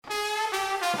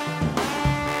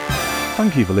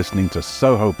Thank you for listening to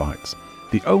Soho Bites,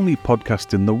 the only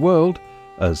podcast in the world,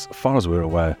 as far as we're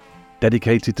aware,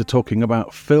 dedicated to talking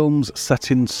about films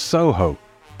set in Soho,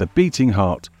 the beating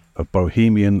heart of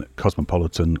bohemian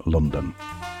cosmopolitan London.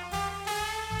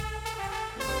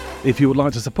 If you would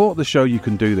like to support the show, you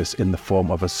can do this in the form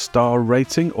of a star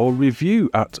rating or review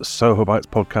at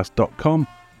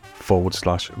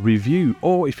sohobitespodcast.com/review,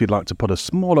 or if you'd like to put a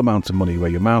small amount of money where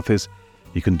your mouth is,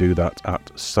 you can do that at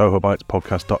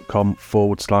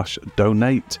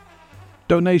sohobitespodcast.com/donate.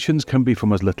 Donations can be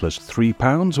from as little as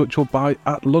 £3, which will buy,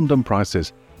 at London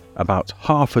prices, about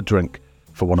half a drink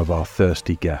for one of our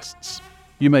thirsty guests.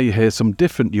 You may hear some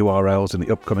different URLs in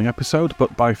the upcoming episode,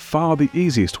 but by far the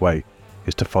easiest way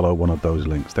is to follow one of those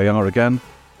links. They are, again,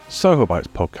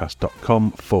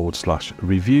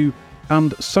 sohobitespodcast.com/review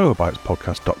and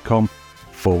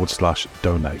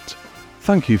sohobitespodcast.com/donate.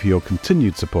 Thank you for your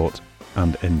continued support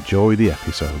and enjoy the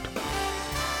episode.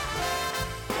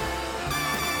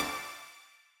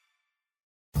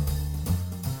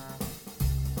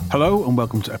 Hello and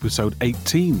welcome to episode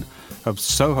 18 of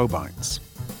Soho Bites.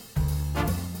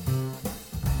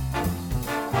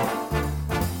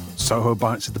 Soho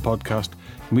Bites is the podcast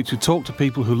in which we talk to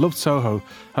people who love Soho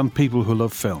and people who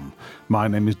love film. My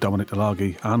name is Dominic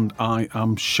Delaghi and I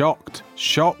am shocked,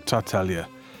 I tell you.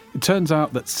 It turns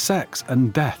out that sex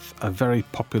and death are very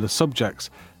popular subjects,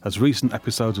 as recent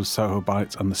episodes of Soho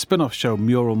Bites and the spin-off show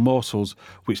Mural Morsels,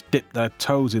 which dip their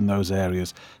toes in those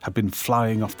areas, have been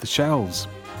flying off the shelves.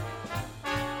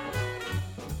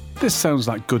 This sounds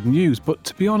like good news, but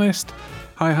to be honest,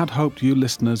 I had hoped you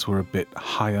listeners were a bit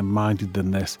higher-minded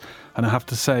than this, and I have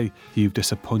to say, you've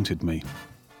disappointed me.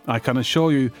 I can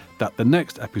assure you that the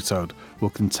next episode will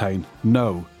contain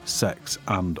no sex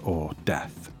and or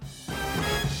death.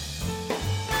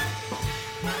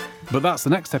 But that's the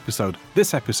next episode.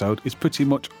 This episode is pretty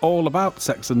much all about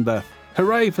sex and death.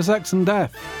 Hooray for sex and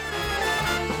death!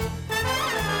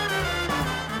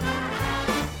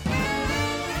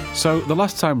 So, the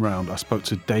last time round I spoke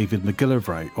to David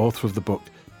McGillivray, author of the book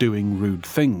Doing Rude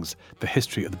Things, The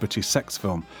History of the British Sex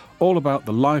Film, all about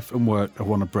the life and work of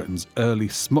one of Britain's early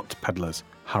smut peddlers,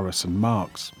 Harrison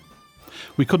Marks.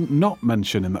 We couldn't not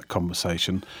mention in that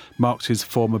conversation Marks'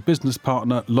 former business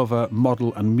partner, lover,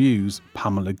 model and muse,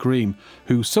 Pamela Green,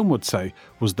 who some would say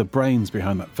was the brains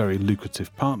behind that very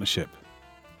lucrative partnership.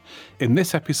 In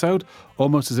this episode,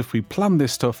 almost as if we planned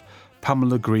this stuff,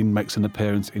 Pamela Green makes an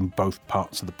appearance in both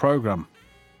parts of the programme.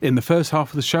 In the first half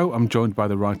of the show, I'm joined by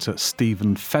the writer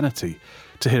Stephen Fennerty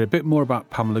to hear a bit more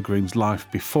about Pamela Green's life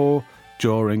before,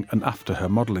 during and after her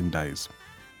modelling days.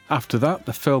 After that,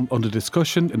 the film under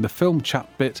discussion in the film chat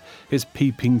bit is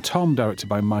Peeping Tom, directed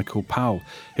by Michael Powell,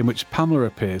 in which Pamela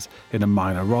appears in a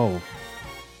minor role.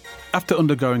 After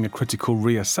undergoing a critical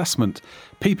reassessment,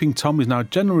 Peeping Tom is now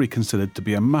generally considered to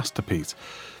be a masterpiece,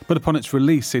 but upon its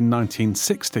release in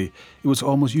 1960, it was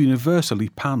almost universally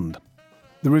panned.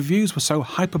 The reviews were so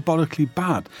hyperbolically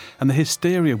bad and the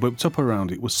hysteria whipped up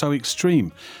around it was so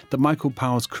extreme that Michael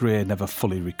Powell's career never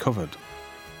fully recovered.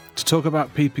 To talk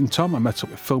about Peeping Tom, I met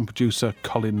up with film producer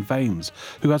Colin Vaines,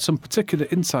 who had some particular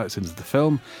insights into the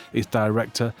film, its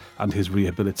director and his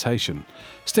rehabilitation.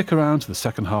 Stick around to the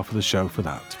second half of the show for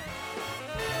that.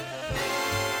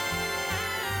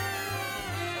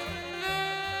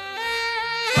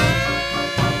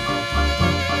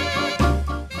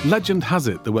 Legend has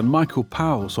it that when Michael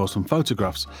Powell saw some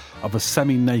photographs of a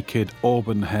semi-naked,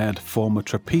 auburn-haired former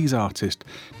trapeze artist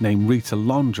named Rita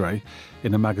Londre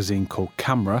in a magazine called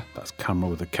Camera, that's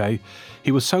Camera with a K,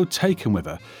 he was so taken with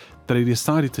her that he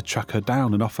decided to track her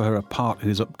down and offer her a part in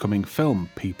his upcoming film,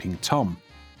 Peeping Tom.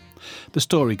 The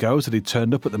story goes that he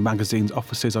turned up at the magazine's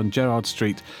offices on Gerrard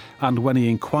Street, and when he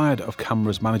inquired of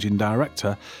Camera's managing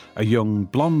director, a young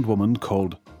blonde woman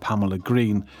called Pamela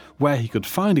Green, where he could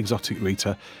find exotic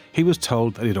Rita, he was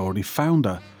told that he'd already found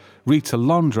her. Rita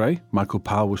Londre, Michael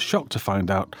Powell was shocked to find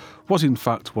out, was in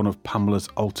fact one of Pamela's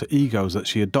alter egos that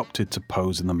she adopted to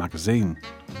pose in the magazine.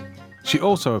 She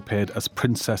also appeared as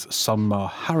Princess Sonmar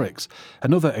Harrix,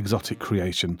 another exotic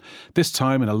creation, this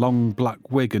time in a long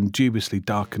black wig and dubiously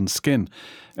darkened skin,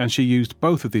 and she used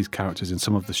both of these characters in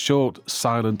some of the short,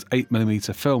 silent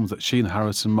 8mm films that she and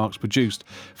Harrison Marks produced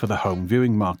for the home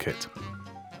viewing market.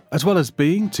 As well as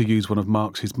being, to use one of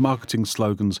Marks' marketing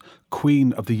slogans,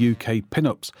 Queen of the UK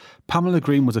Pin-Ups, Pamela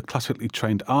Green was a classically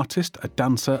trained artist, a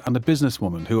dancer and a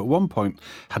businesswoman who at one point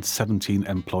had 17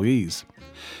 employees.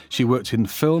 She worked in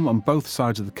film on both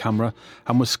sides of the camera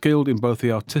and was skilled in both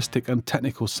the artistic and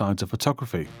technical sides of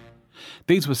photography.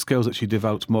 These were skills that she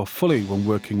developed more fully when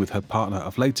working with her partner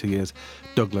of later years,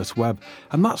 Douglas Webb.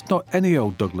 And that's not any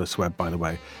old Douglas Webb, by the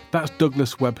way. That's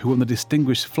Douglas Webb, who won the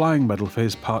Distinguished Flying Medal for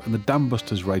his part in the Dam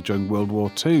Busters raid during World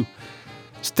War II.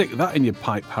 Stick that in your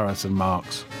pipe, Harrison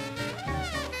Marks.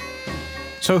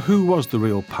 So who was the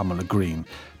real Pamela Green?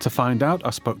 To find out, I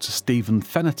spoke to Stephen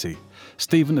Fennerty.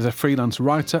 Stephen is a freelance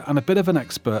writer and a bit of an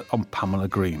expert on Pamela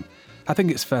Green. I think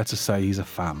it's fair to say he's a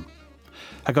fan.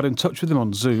 I got in touch with him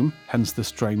on Zoom, hence the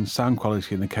strange sound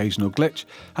quality and occasional glitch,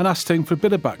 and asked him for a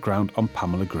bit of background on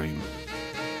Pamela Green.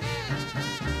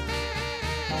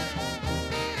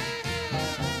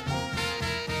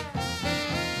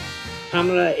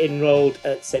 Pamela enrolled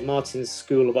at St Martin's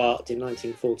School of Art in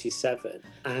 1947,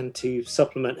 and to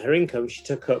supplement her income, she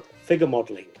took up figure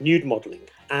modelling, nude modelling,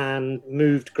 and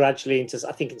moved gradually into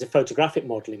photographic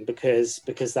modelling because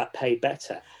that paid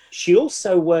better. She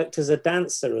also worked as a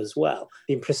dancer as well.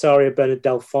 The impresario Bernard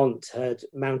Delfont had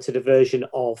mounted a version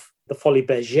of the Folies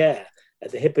Bergère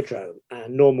at the Hippodrome,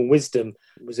 and Norman Wisdom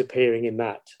was appearing in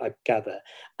that, I gather.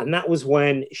 And that was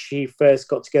when she first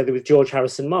got together with George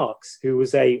Harrison Marks, who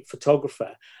was a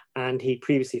photographer, and he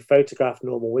previously photographed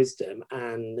Norman Wisdom,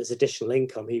 and as additional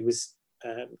income, he was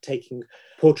taking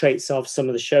portraits of some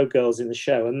of the showgirls in the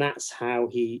show, and that's how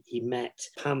he met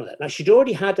Pamela. Now, she'd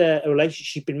already had a relationship.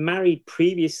 She'd been married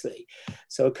previously,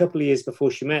 so a couple of years before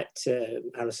she met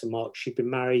Harrison Marks, she'd been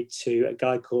married to a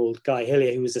guy called Guy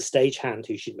Hillier, who was a stagehand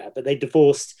who she'd met, but they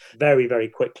divorced very, very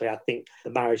quickly. I think the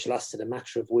marriage lasted a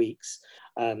matter of weeks.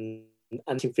 In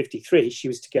 1953, she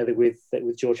was together with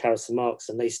George Harrison Marks,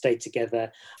 and they stayed together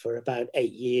for about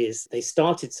 8 years. They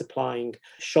started supplying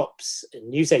shops and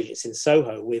newsagents in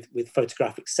Soho with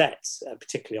photographic sets,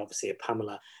 particularly, obviously, of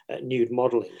Pamela nude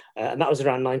modelling. And that was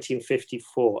around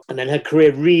 1954. And then her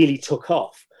career really took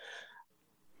off.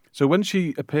 So when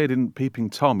she appeared in Peeping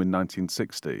Tom in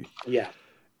 1960, yeah,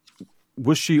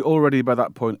 was she already by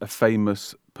that point a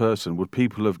famous person? Would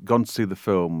people have gone to see the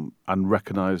film and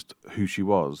recognised who she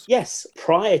was? Yes.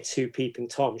 Prior to Peeping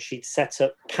Tom, she'd set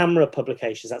up Camera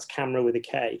Publications. That's Camera with a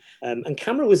K. And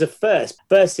Camera was a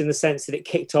first in the sense that it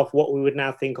kicked off what we would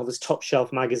now think of as top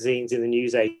shelf magazines in the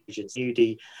newsagents,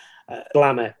 nudie,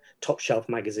 glamour, top shelf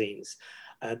magazines.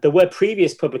 There were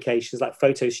previous publications like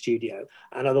Photo Studio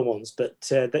and other ones, but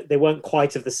they weren't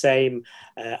quite of the same,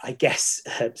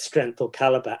 strength or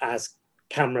calibre as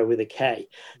Camera with a K.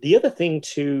 The other thing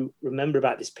to remember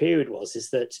about this period is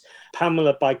that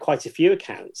Pamela, by quite a few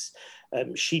accounts,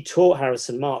 she taught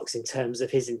Harrison Marks in terms of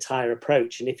his entire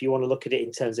approach. And if you want to look at it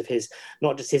in terms of his,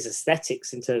 not just his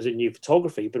aesthetics in terms of new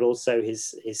photography, but also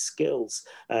his skills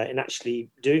in actually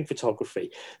doing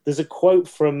photography. There's a quote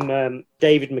from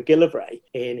David McGillivray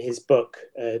in his book,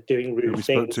 Doing Rude Things.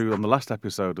 We spoke to on the last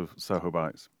episode of Soho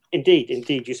Bites.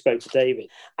 Indeed, you spoke to David.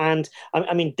 And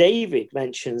I mean, David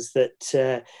mentions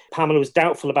that Pamela was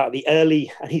doubtful about the early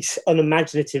and his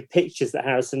unimaginative pictures that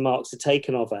Harrison Marks had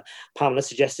taken of her. Pamela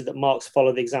suggested that Marks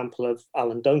follow the example of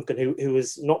Alan Duncan, who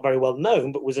was not very well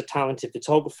known, but was a talented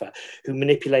photographer who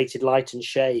manipulated light and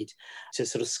shade to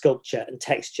sort of sculpture and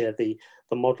texture the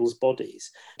models' bodies.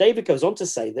 David goes on to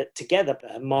say that together,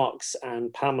 Marks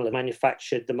and Pamela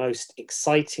manufactured the most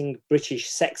exciting British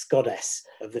sex goddess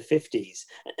of the 50s.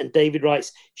 And David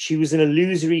writes, she was an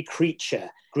illusory creature.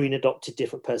 Green adopted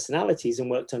different personalities and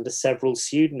worked under several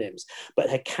pseudonyms, but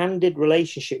her candid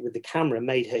relationship with the camera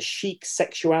made her chic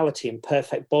sexuality and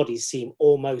perfect body seem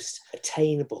almost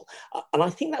attainable. And I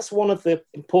think that's one of the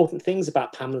important things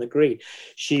about Pamela Green.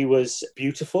 She was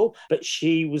beautiful, but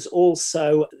she was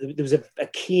also, there was a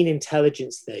keen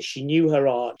intelligence there. She knew her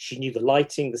art, she knew the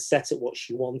lighting, the set at what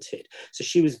she wanted. So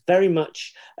she was very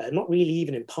much, not really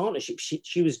even in partnership,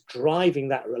 she was driving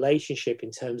that relationship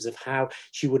in terms of how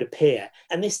she would appear.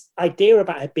 And this idea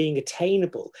about her being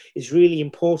attainable is really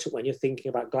important when you're thinking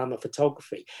about glamour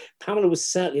photography. Pamela was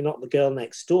certainly not the girl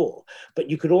next door, but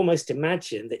you could almost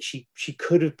imagine that she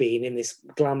could have been in this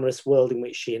glamorous world in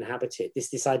which she inhabited,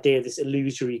 this idea of this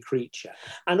illusory creature.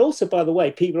 And also, by the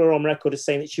way, people are on record as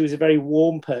saying that she was a very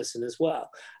warm person as well,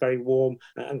 very warm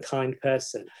and kind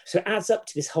person. So it adds up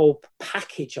to this whole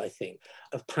package, I think,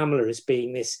 of Pamela as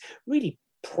being this really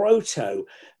proto-media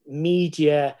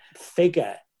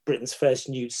figure, Britain's first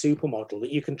nude supermodel that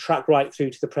you can track right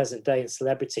through to the present day in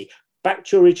celebrity. Back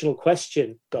to your original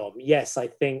question, Dom, yes, I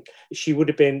think she would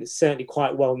have been certainly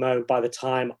quite well known by the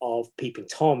time of Peeping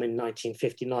Tom in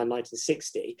 1959,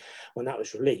 1960, when that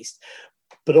was released.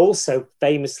 But also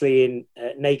famously in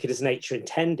Naked as Nature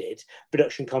Intended,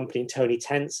 production company Tony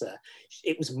Tenser,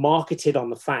 it was marketed on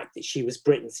the fact that she was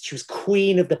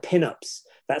queen of the pin-ups.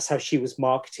 That's how she was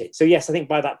marketed. So yes, I think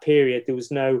by that period,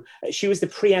 she was the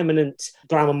preeminent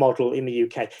glamour model in the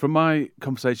UK. From my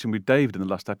conversation with David in the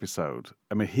last episode,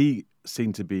 I mean, he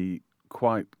seemed to be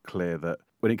quite clear that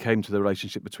when it came to the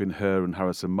relationship between her and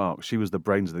Harrison Marks, she was the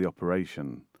brains of the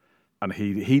operation. And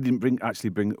he didn't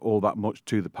bring all that much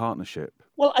to the partnership.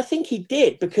 Well, I think he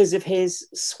did because of his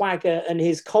swagger and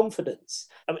his confidence.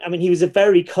 I mean, he was a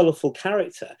very colourful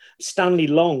character. Stanley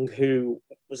Long, who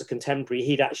was a contemporary,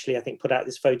 he'd actually, I think, put out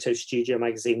this photo studio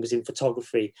magazine, was in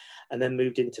photography, and then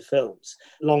moved into films.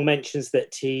 Long mentions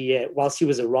that whilst he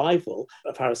was a rival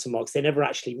of Harrison Marks, they never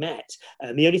actually met.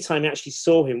 And the only time he actually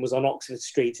saw him was on Oxford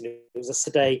Street, and it was a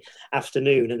Saturday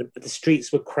afternoon, and the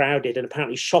streets were crowded, and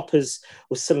apparently shoppers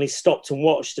were suddenly stopped and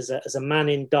watched as a man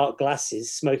in dark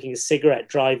glasses, smoking a cigarette,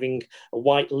 driving a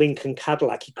white Lincoln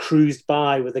Cadillac. He cruised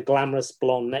by with a glamorous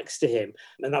blonde next to him,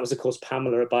 and that was, of course,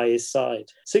 Pamela by his side.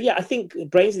 So yeah, I think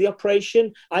brains of the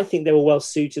operation, I think they were well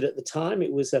suited at the time.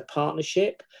 It was a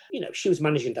partnership. She was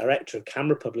managing director of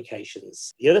camera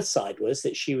publications. The other side was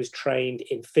that she was trained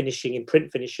in finishing, in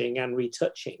print finishing and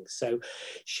retouching. So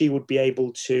she would be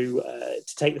able to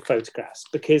take the photographs,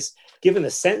 because given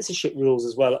the censorship rules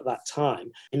as well at that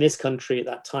time, in this country at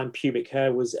that time, pubic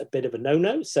hair was a bit of a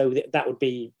no-no. So that would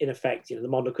be, in effect, the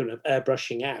monocle of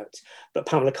airbrushing out. But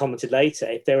Pamela commented later,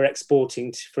 if they were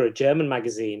exporting for a German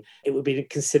magazine, it would be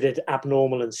considered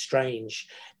abnormal and strange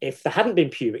if there hadn't been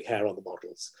pubic hair on the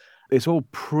models. It's all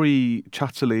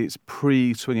pre-Chatterley, it's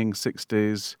pre-swinging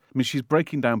 60s. I mean, she's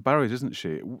breaking down barriers, isn't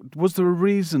she? Was there a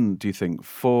reason, do you think,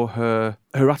 for her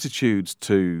attitudes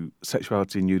to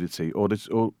sexuality and nudity, or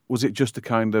was it just a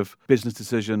kind of business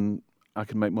decision? I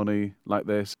can make money like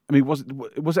this. I mean, was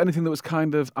it anything that was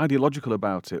kind of ideological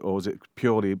about it, or was it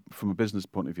purely from a business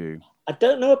point of view? I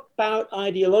don't know about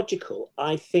ideological.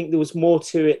 I think there was more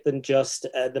to it than just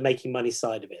the making money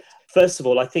side of it. First of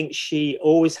all, I think she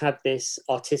always had this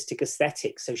artistic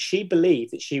aesthetic. So she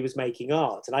believed that she was making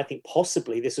art. And I think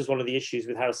possibly this was one of the issues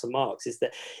with Harrison Marks, is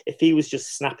that if he was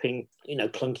just snapping,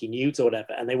 clunky nudes or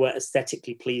whatever, and they weren't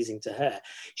aesthetically pleasing to her,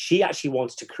 she actually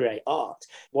wanted to create art.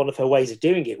 One of her ways of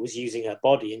doing it was using her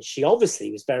body. And she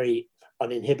obviously was very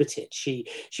uninhibited. She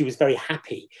was very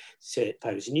happy to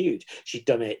pose nude. She'd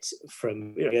done it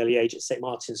from early age at St.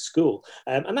 Martin's School.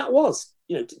 And that was,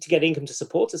 to get income to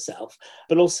support herself.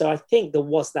 But also, I think there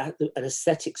was an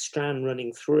aesthetic strand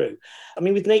running through. I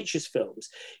mean, with Nature's films,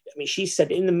 she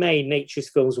said in the main, Nature's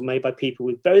films were made by people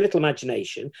with very little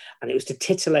imagination, and it was to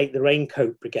titillate the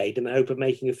raincoat brigade in the hope of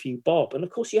making a few bob. And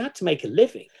of course, you had to make a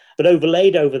living. But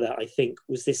overlaid over that, I think,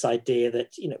 was this idea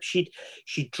that,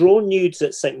 she'd drawn nudes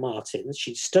at St. Martin's,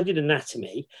 she'd studied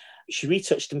anatomy, she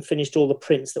retouched and finished all the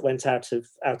prints that went out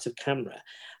of camera.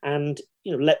 And,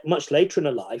 much later in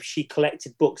her life, she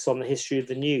collected books on the history of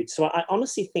the nude. So I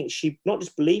honestly think she not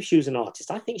just believed she was an artist,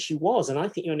 I think she was. And I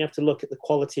think you only have to look at the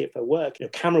quality of her work.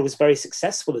 Camera was very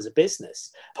successful as a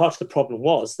business. Part of the problem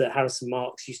was that Harrison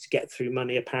Marks used to get through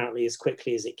money apparently as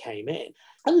quickly as it came in,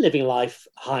 and living life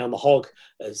high on the hog,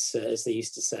 as they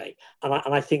used to say. And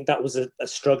I think that was a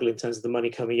struggle in terms of the money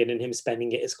coming in and him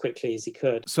spending it as quickly as he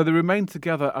could. So they remained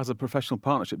together as a professional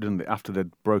partnership, didn't they, after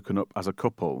they'd broken up as a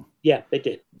couple? Yeah, they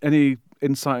did. Any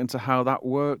insight into how that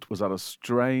worked? Was that a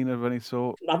strain of any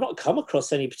sort? I've not come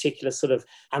across any particular sort of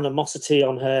animosity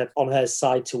on her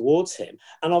side towards him.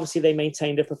 And obviously they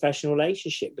maintained a professional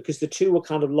relationship because the two were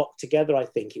kind of locked together, I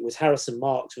think. It was Harrison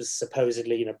Marks was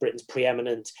supposedly, Britain's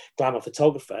preeminent glamour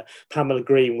photographer. Pamela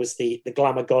Green was the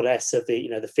glamour goddess of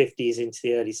the 50s into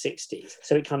the early 60s.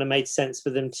 So it kind of made sense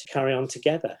for them to carry on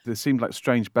together. They seemed like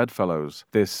strange bedfellows.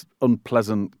 This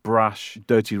unpleasant, brash,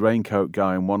 dirty raincoat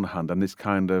guy on one hand and this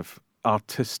kind of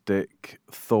artistic,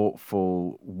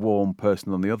 thoughtful, warm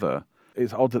person on the other.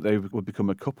 It's odd that they would become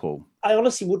a couple. I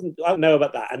honestly I don't know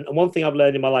about that. And one thing I've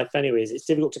learned in my life anyway is it's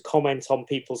difficult to comment on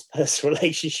people's personal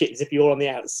relationships if you're on the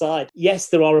outside. Yes,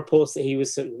 there are reports that he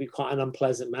was quite an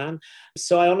unpleasant man.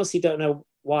 So I honestly don't know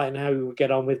why and how he would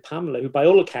get on with Pamela, who by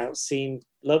all accounts seemed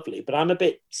lovely. But I'm a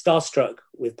bit starstruck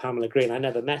with Pamela Green. I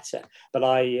never met her, but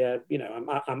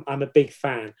I'm a big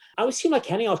fan. I would seem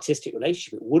like any artistic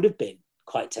relationship, it would have been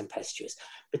quite tempestuous,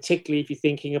 particularly if you're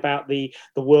thinking about the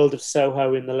world of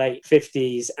Soho in the late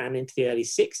 50s and into the early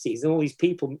 60s, and all these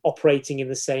people operating in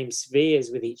the same spheres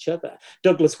with each other.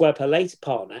 Douglas Webb, her later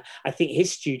partner, I think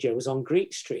his studio was on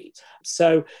Greek Street.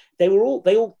 So they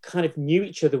all kind of knew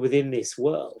each other within this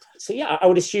world. So yeah, I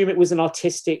would assume it was an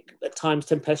artistic, at times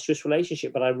tempestuous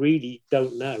relationship, but I really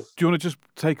don't know. Do you want to just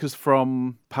take us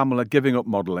from Pamela giving up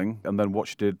modelling and then what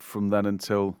she did from then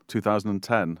until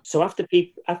 2010? So after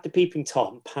Peeping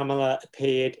Tom, Pamela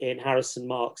appeared in Harrison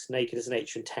Mark's Naked as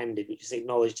Nature Intended, which is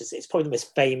acknowledged as, it's probably the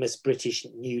most famous British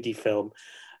nudie film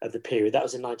of the period. That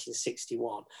was in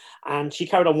 1961. And she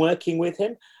carried on working with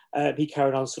him. He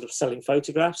carried on sort of selling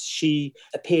photographs. She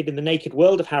appeared in The Naked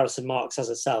World of Harrison Marks as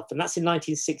herself, and that's in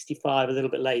 1965, a little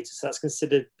bit later. So that's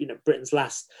considered, Britain's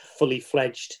last fully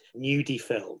fledged nudie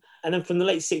film. And then from the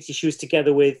late 60s, she was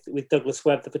together with Douglas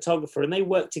Webb, the photographer, and they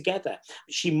worked together.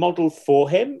 She modelled for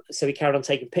him, so he carried on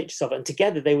taking pictures of it, and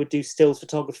together they would do stills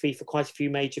photography for quite a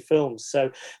few major films. So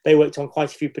they worked on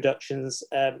quite a few productions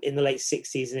in the late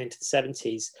 60s and into the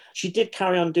 70s. She did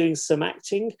carry on doing some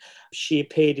acting. She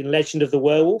appeared in Legend of the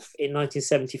Werewolf in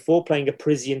 1974, playing a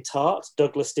Parisian tart.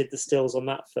 Douglas did the stills on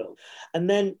that film. And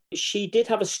then she did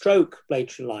have a stroke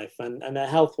later in life, and her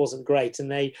health wasn't great,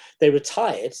 and they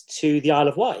retired to the Isle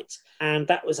of Wight. And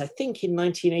that was, I think, in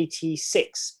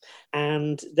 1986.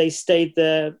 And they stayed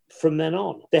there from then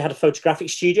on. They had a photographic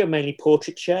studio, mainly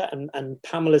portraiture, and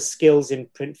Pamela's skills in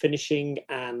print finishing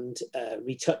and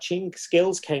retouching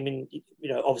skills came in,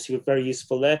 obviously were very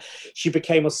useful there. She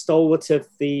became a stalwart of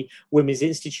the Women's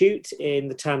Institute in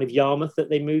the town of Yarmouth that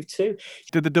they moved to.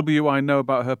 Did the WI know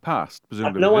about her past?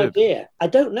 Presumably I have no idea. I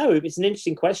don't know. It's an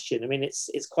interesting question. I mean,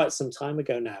 it's quite some time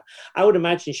ago now. I would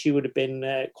imagine she would have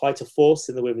been quite a force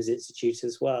in the Women's Institute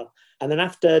as well. And then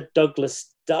after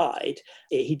Douglas died,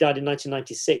 he died in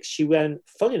 1996, she went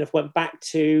back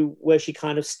to where she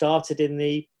kind of started in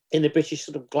the British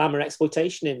sort of glamour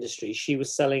exploitation industry. She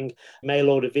was selling mail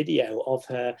order video of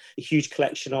a huge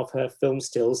collection of her film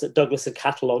stills that Douglas had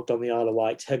catalogued on the Isle of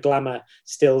Wight, her glamour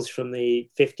stills from the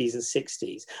 50s and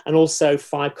 60s, and also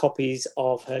 5 copies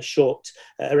of her short,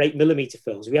 her 8mm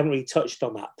films. We haven't really touched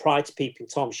on that. Prior to Peeping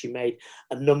Tom, she made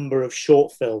a number of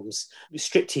short films,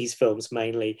 striptease films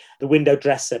mainly, The Window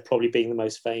Dresser probably being the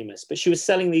most famous. But she was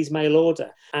selling these mail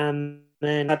order, and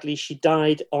then sadly she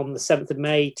died on the 7th of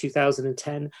May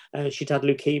 2010. She'd had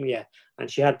leukemia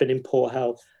and she had been in poor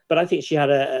health. But I think she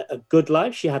had a good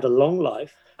life. She had a long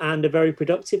life and a very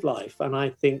productive life. And I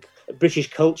think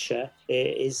British culture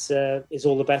is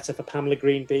all the better for Pamela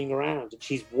Green being around.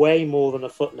 She's way more than a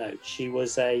footnote. She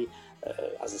was as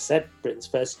I said, Britain's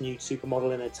first nude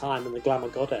supermodel in her time and the glamour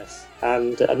goddess,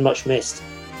 and much missed.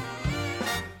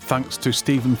 Thanks to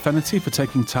Stephen Fennerty for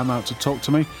taking time out to talk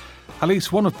to me. At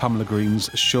least one of Pamela Green's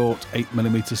short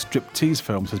 8mm striptease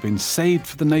films has been saved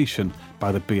for the nation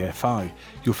by the BFI.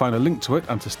 You'll find a link to it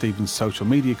and to Stephen's social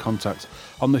media contacts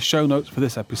on the show notes for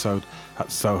this episode at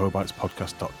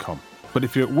sohobitespodcast.com. But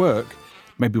if you're at work,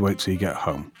 maybe wait till you get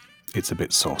home. It's a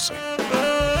bit saucy.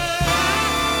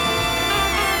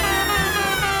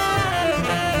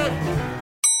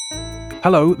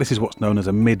 Hello, this is what's known as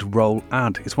a mid-roll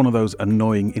ad. It's one of those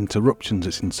annoying interruptions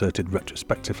that's inserted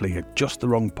retrospectively at just the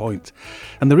wrong point.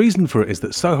 And the reason for it is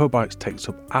that Soho Bites takes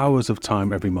up hours of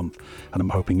time every month, and I'm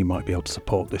hoping you might be able to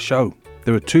support the show.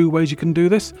 There are 2 ways you can do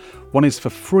this. One is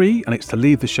for free, and it's to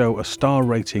leave the show a star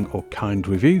rating or kind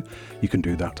review. You can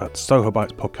do that at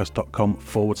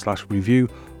sohobitespodcast.com/review.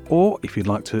 Or if you'd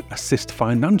like to assist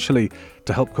financially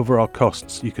to help cover our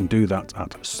costs, you can do that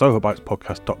at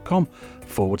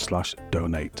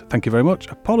sohobitespodcast.com/donate. Thank you very much.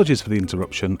 Apologies for the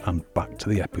interruption, and back to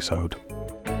the episode.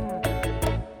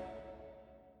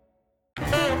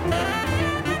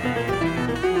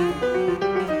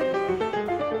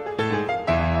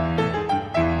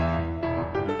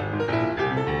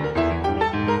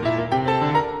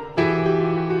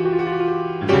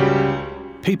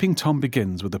 Peeping Tom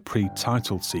begins with a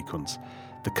pre-titled sequence,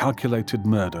 the calculated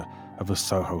murder of a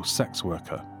Soho sex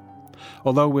worker.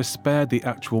 Although we're spared the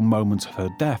actual moments of her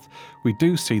death, we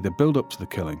do see the build-up to the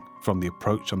killing, from the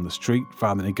approach on the street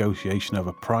via the negotiation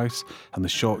over price and the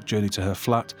short journey to her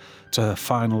flat, to her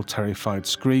final terrified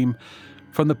scream,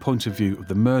 from the point of view of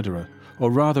the murderer,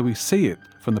 or rather we see it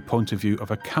from the point of view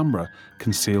of a camera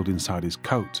concealed inside his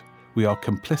coat. We are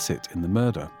complicit in the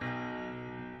murder.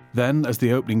 Then, as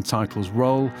the opening titles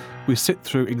roll, we sit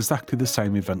through exactly the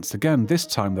same events again. This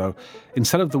time, though,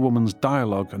 instead of the woman's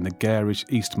dialogue and the garish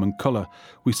Eastman colour,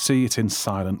 we see it in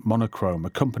silent monochrome,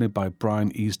 accompanied by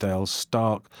Brian Easdale's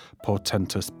stark,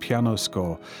 portentous piano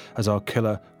score as our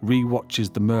killer re-watches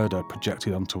the murder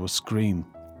projected onto a screen.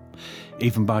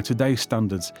 Even by today's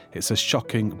standards, it's a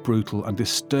shocking, brutal and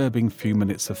disturbing few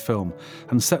minutes of film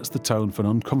and sets the tone for an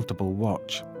uncomfortable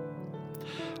watch.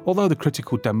 Although the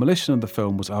critical demolition of the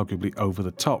film was arguably over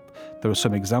the top, there are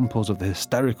some examples of the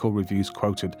hysterical reviews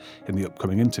quoted in the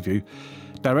upcoming interview.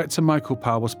 Director Michael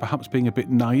Powell was perhaps being a bit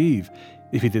naive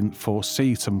if he didn't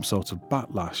foresee some sort of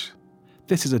backlash.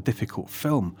 This is a difficult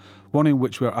film, one in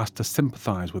which we are asked to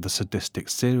sympathise with a sadistic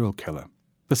serial killer.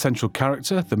 The central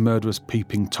character, the murderous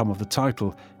peeping Tom of the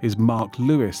title, is Mark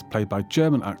Lewis, played by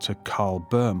German actor Karl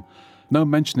Böhm. No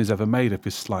mention is ever made of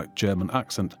his slight German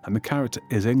accent, and the character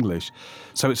is English,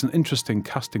 so it's an interesting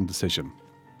casting decision.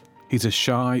 He's a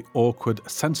shy, awkward,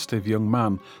 sensitive young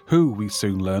man who, we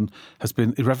soon learn, has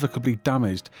been irrevocably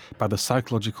damaged by the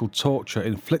psychological torture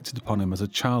inflicted upon him as a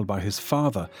child by his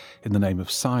father in the name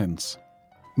of science.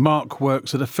 Mark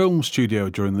works at a film studio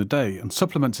during the day and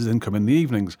supplements his income in the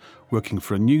evenings, working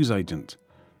for a newsagent.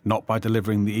 Not by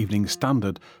delivering the Evening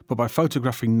Standard, but by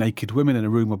photographing naked women in a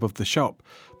room above the shop,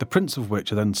 the prints of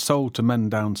which are then sold to men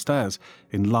downstairs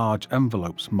in large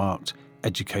envelopes marked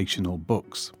educational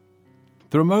books.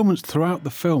 There are moments throughout the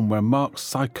film where Mark's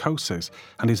psychosis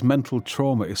and his mental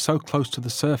trauma is so close to the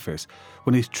surface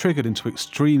when he's triggered into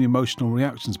extreme emotional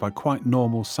reactions by quite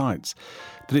normal sights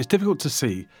that it's difficult to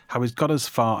see how he's got as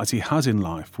far as he has in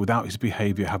life without his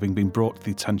behaviour having been brought to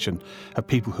the attention of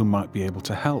people who might be able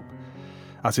to help.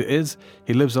 As it is,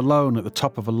 he lives alone at the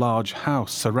top of a large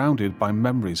house surrounded by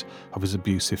memories of his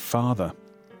abusive father.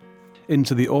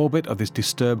 Into the orbit of this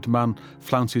disturbed man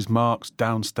flounces Mark's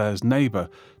downstairs neighbour,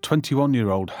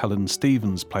 21-year-old Helen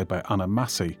Stevens, played by Anna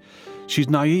Massey. She's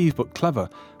naive but clever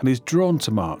and is drawn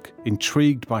to Mark,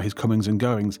 intrigued by his comings and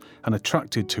goings and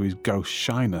attracted to his ghost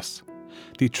shyness.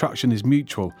 The attraction is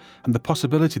mutual, and the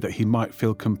possibility that he might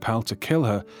feel compelled to kill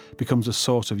her becomes a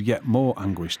source of yet more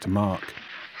anguish to Mark.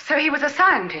 So he was a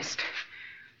scientist.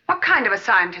 What kind of a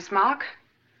scientist, Mark?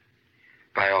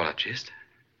 Biologist.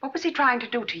 What was he trying to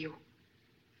do to you?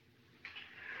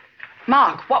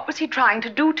 Mark, what was he trying to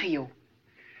do to you?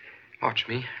 Watch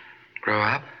me grow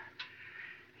up.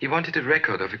 He wanted a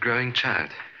record of a growing child,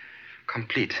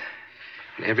 complete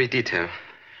in every detail.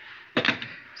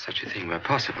 Such a thing were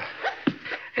possible.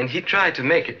 And he tried to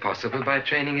make it possible by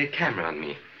training a camera on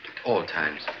me at all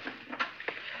times.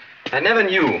 I never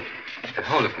knew, the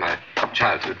whole of my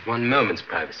childhood, one moment's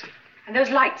privacy. And those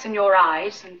lights in your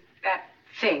eyes and that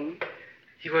thing?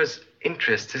 He was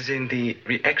interested in the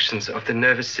reactions of the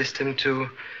nervous system to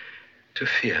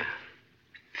fear.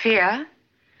 Fear?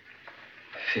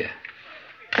 Fear.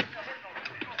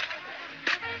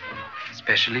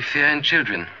 Especially fear in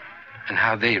children and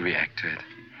how they react to it.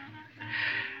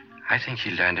 I think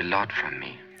he learned a lot from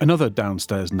me. Another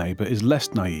downstairs neighbour is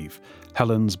less naive,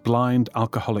 Helen's blind,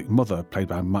 alcoholic mother, played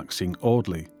by Maxine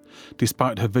Audley.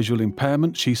 Despite her visual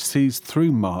impairment, she sees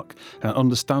through Mark and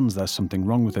understands there's something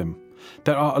wrong with him.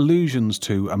 There are allusions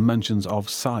to and mentions of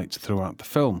sight throughout the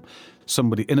film.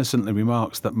 Somebody innocently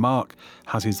remarks that Mark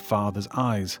has his father's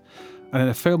eyes. And in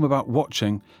a film about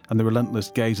watching and the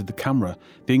relentless gaze of the camera,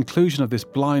 the inclusion of this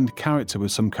blind character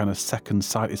with some kind of second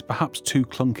sight is perhaps too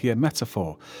clunky a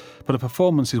metaphor. But her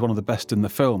performance is one of the best in the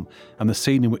film, and the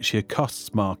scene in which she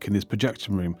accosts Mark in his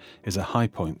projection room is a high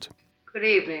point. Good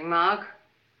evening, Mark.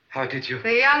 How did you...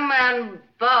 The young man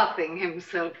bathing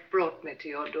himself brought me to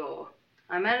your door.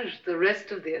 I managed the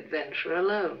rest of the adventure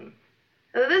alone.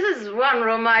 This is one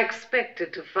room I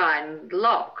expected to find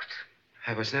locked.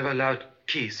 I was never allowed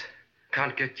keys.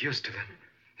 Can't get used to them.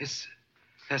 Is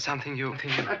there something you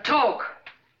think... A talk.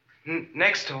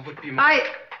 Next door would be more... I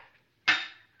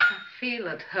feel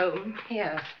at home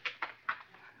here.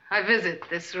 I visit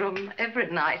this room every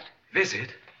night. Visit?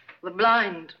 The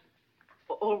blind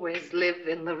always live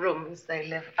in the rooms they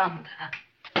live under.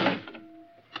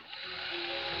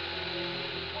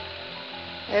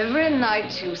 Every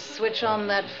night you switch on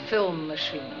that film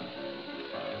machine.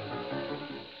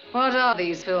 What are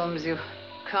these films you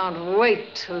can't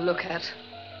wait to look at?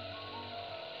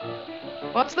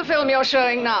 What's the film you're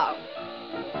showing now?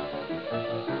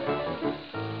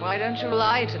 Why don't you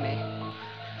lie to me?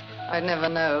 I'd never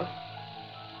know.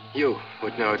 You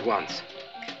would know at once.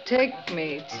 Take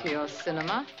me to your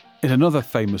cinema. In another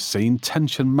famous scene,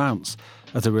 tension mounts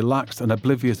as a relaxed and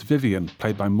oblivious Vivian,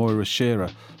 played by Moira Shearer,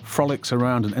 frolics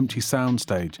around an empty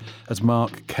soundstage as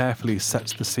Mark carefully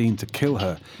sets the scene to kill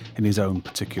her in his own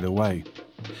particular way.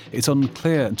 It's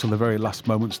unclear until the very last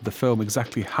moments of the film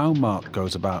exactly how Mark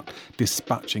goes about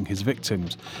dispatching his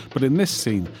victims, but in this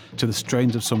scene, to the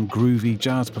strains of some groovy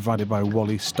jazz provided by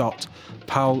Wally Stott,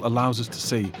 Powell allows us to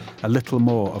see a little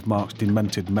more of Mark's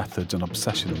demented methods and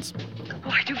obsessions.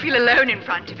 Oh, I do feel alone in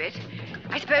front of it.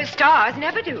 I suppose stars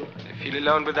never do. I feel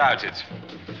alone without it.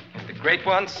 The great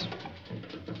ones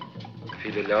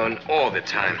feel alone all the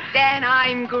time. Then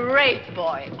I'm great,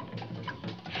 boy.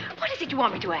 What is did you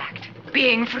want me to act?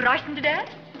 Being frightened to death?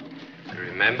 You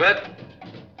remembered?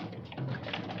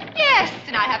 Yes,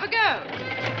 and I have a go.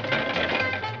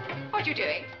 What are you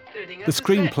doing? The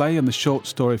screenplay and the short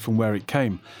story from where it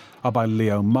came are by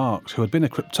Leo Marx, who had been a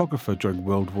cryptographer during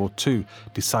World War II,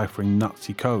 deciphering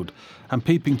Nazi code, and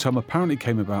Peeping Tom apparently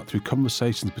came about through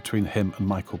conversations between him and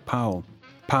Michael Powell.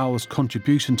 Powell's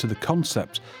contribution to the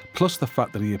concept, plus the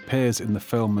fact that he appears in the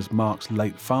film as Mark's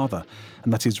late father,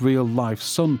 and that his real-life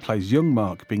son plays young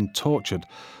Mark being tortured,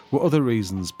 were other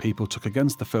reasons people took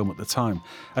against the film at the time,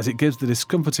 as it gives the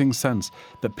discomforting sense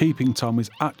that Peeping Tom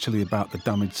is actually about the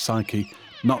damaged psyche,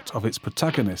 not of its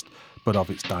protagonist, but of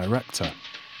its director.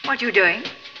 What are you doing?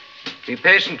 Be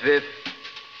patient, Viv.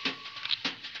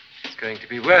 It's going to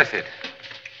be worth it.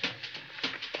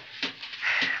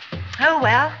 Oh,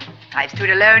 well, I've stood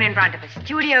alone in front of a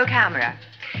studio camera.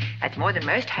 That's more than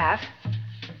most have.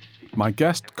 My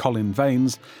guest, Colin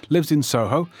Vaines, lives in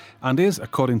Soho and is,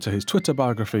 according to his Twitter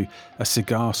biography, a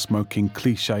cigar-smoking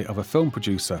cliché of a film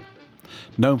producer.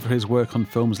 Known for his work on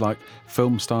films like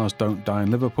Film Stars Don't Die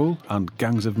in Liverpool and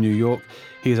Gangs of New York,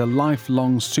 he is a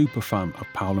lifelong superfan of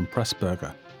Powell and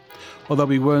Pressburger. Although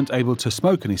we weren't able to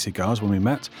smoke any cigars when we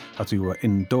met, as we were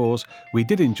indoors, we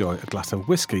did enjoy a glass of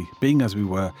whiskey, being as we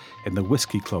were in the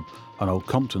Whiskey Club on Old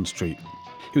Compton Street.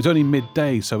 It was only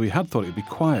midday, so we had thought it'd be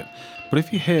quiet, but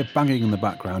if you hear banging in the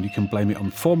background, you can blame it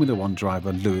on Formula One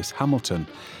driver Lewis Hamilton.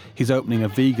 He's opening a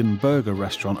vegan burger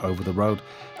restaurant over the road,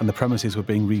 and the premises were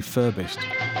being refurbished.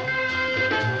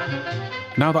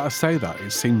 Now that I say that,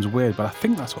 it seems weird, but I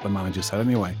think that's what the manager said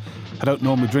anyway. I don't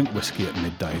normally drink whiskey at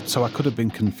midday, so I could have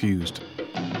been confused.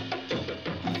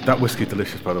 That whiskey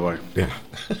delicious, by the way. Yeah.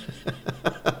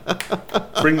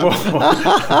 Bring more.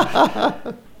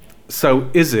 So,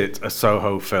 is it a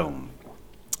Soho film?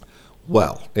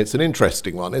 Well, it's an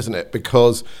interesting one, isn't it?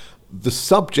 Because the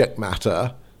subject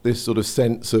matter, this sort of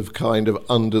sense of kind of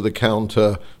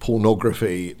under-the-counter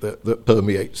pornography that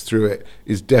permeates through it,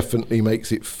 definitely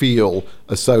makes it feel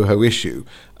a Soho issue.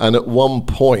 And at one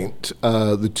point,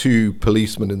 the two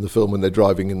policemen in the film, when they're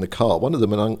driving in the car, one of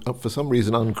them, for some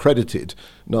reason uncredited,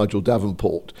 Nigel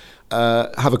Davenport,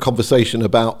 have a conversation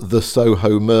about the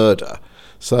Soho murder.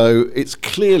 So it's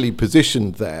clearly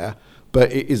positioned there,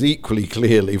 but it is equally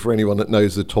clearly, for anyone that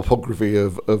knows the topography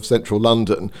of central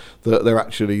London, that they're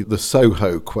actually the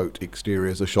Soho, quote,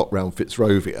 exteriors are shot round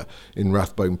Fitzrovia in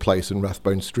Rathbone Place and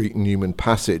Rathbone Street and Newman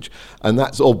Passage. And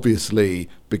that's obviously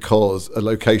because a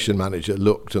location manager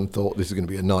looked and thought this is going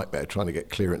to be a nightmare trying to get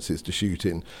clearances to shoot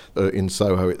in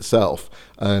Soho itself.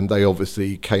 And they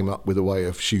obviously came up with a way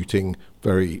of shooting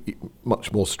very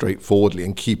much more straightforwardly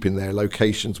and keeping their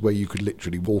locations where you could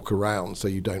literally walk around so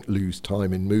you don't lose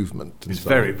time in movement. It's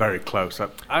very, very close.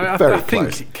 I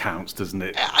think it counts, doesn't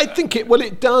it? I think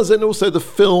it does, and also the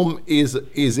film is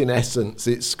in essence,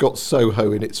 it's got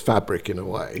Soho in its fabric in a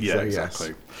way. Yeah, so, exactly.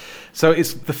 Yes. So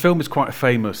the film is quite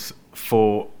famous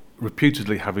for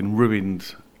reputedly having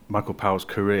ruined Michael Powell's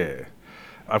career.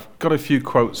 I've got a few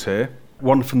quotes here.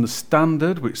 One from The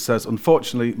Standard, which says,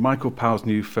 unfortunately, Michael Powell's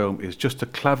new film is just a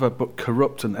clever but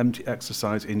corrupt and empty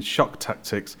exercise in shock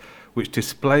tactics, which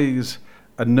displays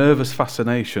a nervous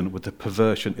fascination with the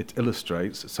perversion it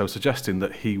illustrates, so suggesting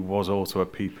that he was also a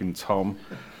Peeping Tom.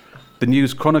 The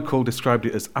News Chronicle described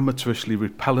it as amateurishly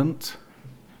repellent.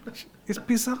 It's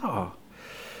bizarre.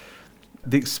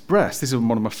 The Express, this is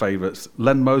one of my favourites,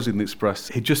 Len Mosley in The Express,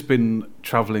 he'd just been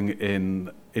travelling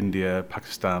in India,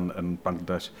 Pakistan and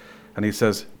Bangladesh, and he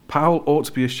says, Powell ought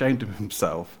to be ashamed of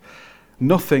himself.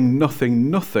 Nothing,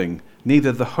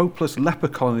 neither the hopeless leper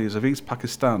colonies of East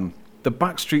Pakistan, the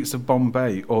back streets of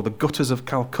Bombay or the gutters of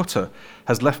Calcutta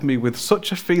has left me with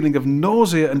such a feeling of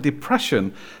nausea and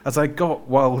depression as I got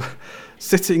while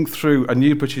sitting through a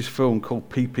new British film called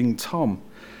Peeping Tom.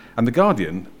 And The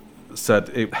Guardian said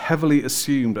it heavily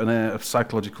assumed an air of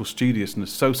psychological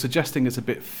studiousness, so suggesting it's a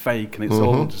bit fake and it's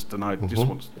all just an idea, just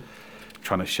wants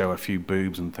trying to show a few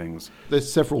boobs and things.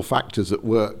 There's several factors at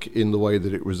work in the way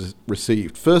that it was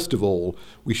received. First of all,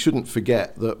 we shouldn't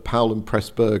forget that Powell and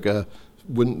Pressburger,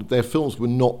 when their films were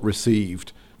not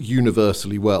received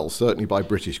universally well, certainly by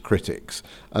British critics.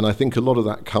 And I think a lot of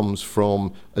that comes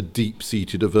from a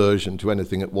deep-seated aversion to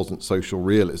anything that wasn't social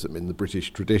realism in the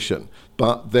British tradition.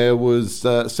 But there was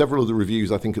several of the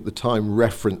reviews, I think, at the time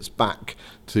referenced back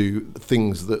to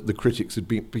things that the critics had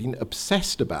been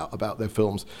obsessed about their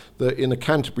films. That in A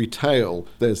Canterbury Tale,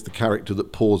 there's the character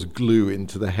that pours glue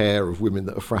into the hair of women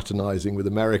that are fraternising with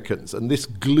Americans. And this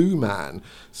glue man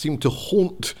seemed to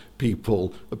haunt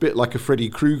people a bit like a Freddy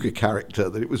Krueger character,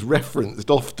 that it was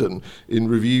referenced often in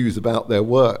reviews about their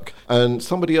work. And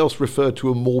somebody else referred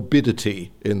to a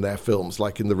morbidity in their films,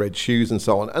 like in The Red Shoes and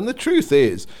so on. And the truth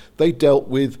is, they dealt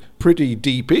with pretty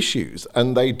deep issues,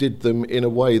 and they did them in a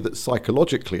way that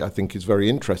psychologically I think is very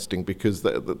interesting, because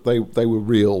they were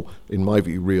real, in my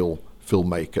view, real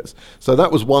filmmakers. So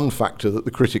that was one factor, that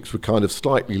the critics were kind of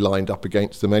slightly lined up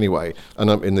against them anyway, and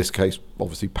in this case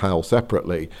obviously Powell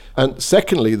separately. And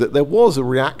secondly, that there was a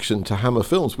reaction to Hammer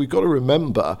films. We've got to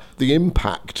remember the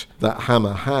impact that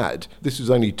Hammer had. This was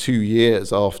only 2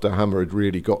 years after Hammer had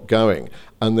really got going,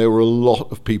 and there were a lot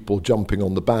of people jumping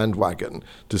on the bandwagon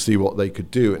to see what they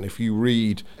could do. And if you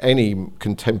read any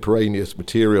contemporaneous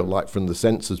material, like from the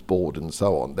Censors Board and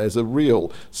so on, there's a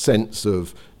real sense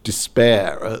of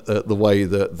despair at the way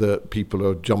that people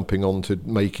are jumping onto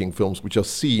making films which are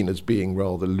seen as being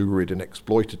rather lurid and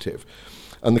exploitative.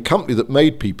 And the company that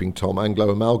made Peeping Tom, Anglo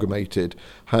Amalgamated,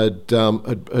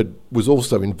 was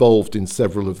also involved in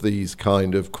several of these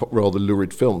kind of rather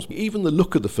lurid films. Even the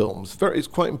look of the films, it's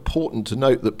quite important to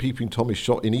note that Peeping Tom is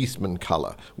shot in Eastman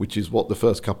colour, which is what the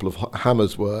first couple of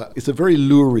Hammers were. It's a very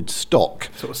lurid stock.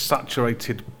 Sort of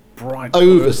saturated, bright.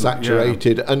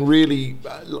 Oversaturated, and really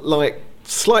like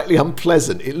slightly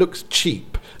unpleasant. It looks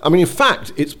cheap. I mean, in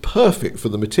fact, it's perfect for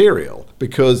the material,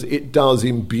 because it does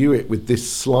imbue it with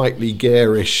this slightly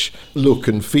garish look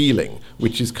and feeling,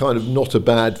 which is kind of not a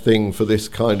bad thing for this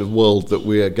kind of world that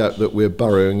we're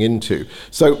burrowing into.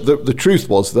 So the truth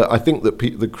was that I think that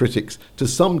the critics, to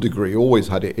some degree, always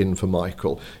had it in for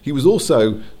Michael. He was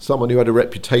also someone who had a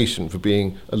reputation for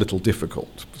being a little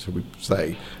difficult, shall we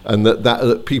say, and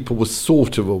that people were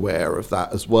sort of aware of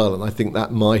that as well. And I think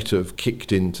that might have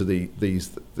kicked into these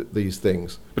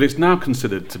things. But it's now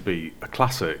considered to be a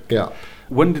classic. Yeah.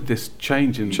 When did this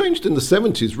change? Changed in the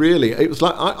 70s, really. It was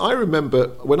like, I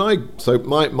remember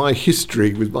my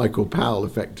history with Michael Powell,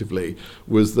 effectively,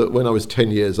 was that when I was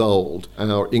 10 years old,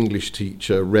 our English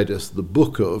teacher read us the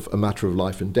book of A Matter of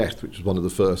Life and Death, which was one of the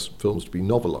first films to be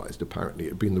novelised, apparently. It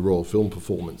had been the Royal Film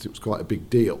Performance. It was quite a big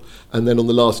deal. And then on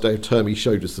the last day of term, he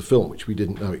showed us the film, which we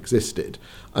didn't know existed.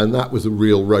 And that was a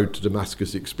real road to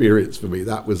Damascus experience for me.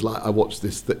 That was like, I watched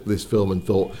this film and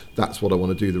thought, that's what I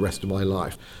want to do the rest of my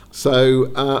life. So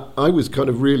I was kind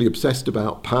of really obsessed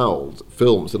about Powell's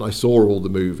films, and I saw all the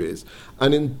movies.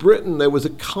 And in Britain, there was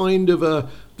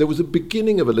a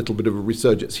beginning of a little bit of a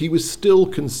resurgence. He was still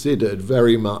considered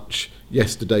very much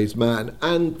yesterday's man,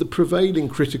 and the prevailing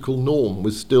critical norm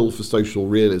was still for social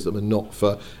realism and not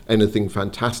for anything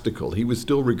fantastical. He was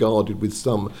still regarded with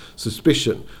some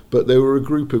suspicion, but there were a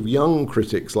group of young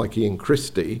critics like Ian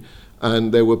Christie,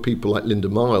 and there were people like Linda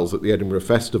Miles at the Edinburgh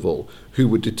Festival who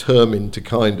were determined to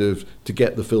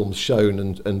get the films shown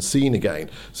and seen again.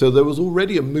 So there was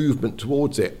already a movement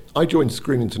towards it. I joined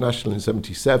Screen International in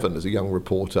 1977 as a young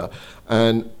reporter,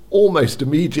 and almost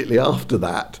immediately after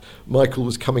that, Michael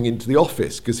was coming into the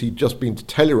office because he'd just been to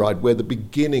Telluride, where the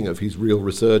beginning of his real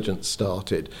resurgence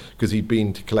started, because he'd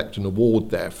been to collect an award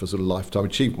there for sort of lifetime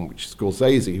achievement, which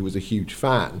Scorsese, who was a huge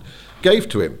fan, gave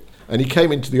to him. And he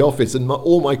came into the office, and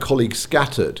all my colleagues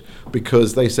scattered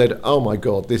because they said, oh my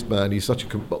God, this man, he's such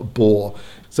a bore.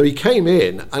 So he came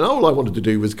in, and all I wanted to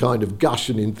do was kind of gush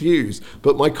and enthuse,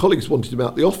 but my colleagues wanted him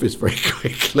out the office very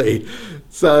quickly.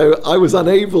 So I was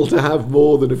unable to have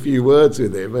more than a few words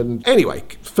with him. And anyway,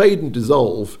 fade and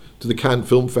dissolve to the Cannes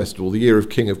Film Festival, the year of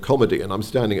King of Comedy, and I'm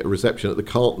standing at a reception at the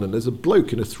Carlton, and there's a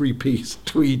bloke in a three-piece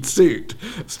tweed suit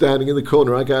standing in the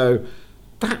corner. I go,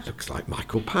 that looks like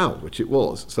Michael Powell, which it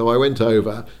was. So I went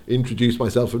over, introduced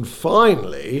myself, and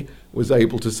finally was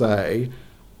able to say,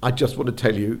 I just want to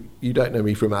tell you, you don't know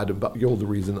me from Adam, but you're the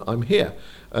reason I'm here,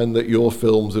 and that your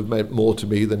films have meant more to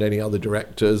me than any other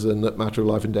directors, and that Matter of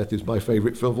Life and Death is my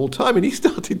favourite film of all time. And he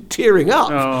started tearing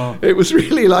up. Oh. It was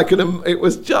really like it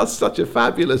was just such a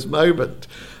fabulous moment.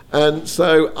 And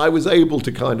so I was able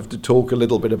to to talk a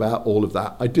little bit about all of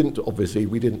that. We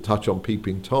didn't touch on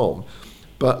Peeping Tom.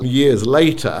 But years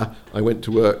later, I went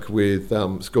to work with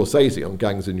Scorsese on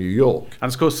Gangs of New York.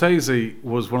 And Scorsese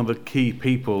was one of the key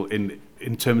people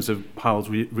in terms of Powell's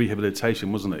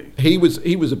rehabilitation, wasn't he? He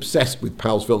was obsessed with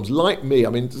Powell's films, like me.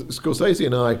 I mean, Scorsese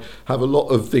and I have a lot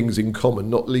of things in common,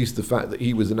 not least the fact that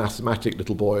he was an asthmatic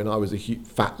little boy and I was a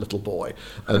fat little boy,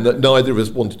 and that neither of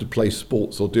us wanted to play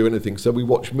sports or do anything, so we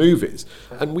watched movies.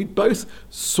 And we both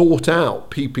sought out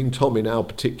Peeping Tom in our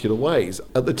particular ways.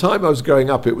 At the time I was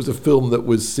growing up, it was a film that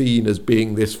was seen as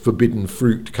being this forbidden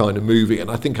fruit kind of movie,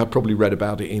 and I think I probably read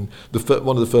about it in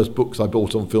one of the first books I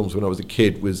bought on films when I was a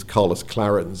kid was Carlos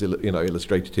McLaren's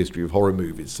Illustrated History of Horror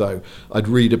Movies. So I'd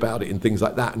read about it in things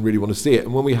like that and really want to see it.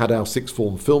 And when we had our Sixth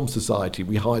Form Film Society,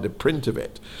 we hired a print of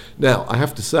it. Now, I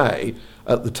have to say,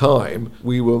 at the time,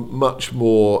 we were much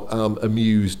more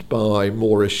amused by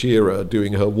Maura Shearer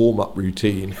doing her warm-up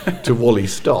routine to Wally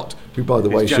Stott, who, by the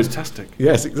way, fantastic.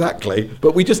 Yes, exactly.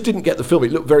 But we just didn't get the film.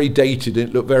 It looked very dated.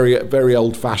 It looked very, very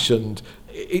old-fashioned.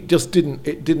 It just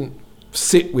didn't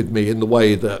sit with me in the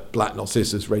way that Black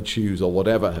Narcissus, Red Shoes, or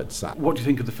whatever had sat. What do you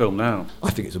think of the film now?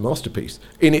 I think it's a masterpiece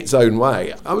in its own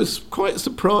way. I was quite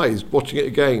surprised watching it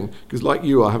again, because like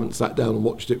you, I haven't sat down and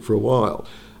watched it for a while.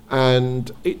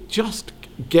 And it just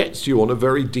gets you on a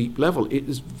very deep level.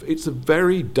 It's a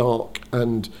very dark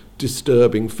and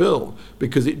disturbing film,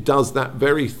 because it does that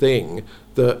very thing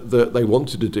that they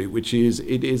wanted to do, which is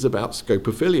it is about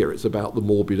scopophilia. It's about the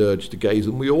morbid urge to gaze,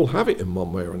 and we all have it in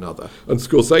one way or another. And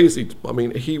Scorsese, I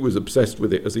mean, he was obsessed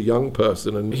with it as a young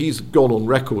person, and he's gone on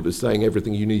record as saying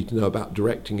everything you need to know about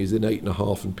directing is in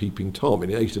 8.5 and Peeping Tom.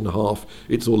 In 8.5,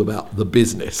 it's all about the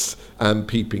business, and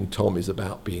Peeping Tom is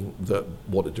about being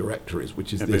what a director is,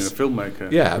 which is being a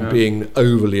filmmaker. Yeah, and being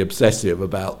overly obsessive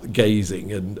about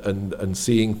gazing and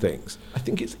seeing things. I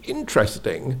think it's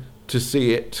interesting to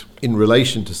see it in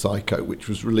relation to Psycho, which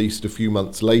was released a few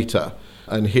months later,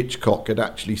 and Hitchcock had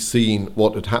actually seen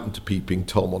what had happened to Peeping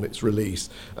Tom on its release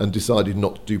and decided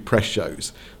not to do press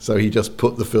shows, so he just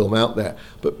put the film out there.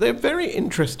 But they're very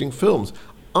interesting films.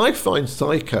 I find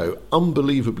Psycho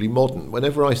unbelievably modern.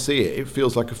 Whenever I see it, it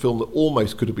feels like a film that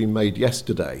almost could have been made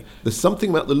yesterday. There's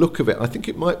something about the look of it. I think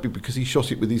it might be because he shot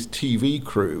it with his TV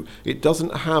crew. It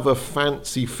doesn't have a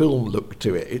fancy film look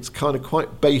to it. It's kind of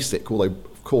quite basic, although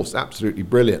of course absolutely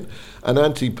brilliant. And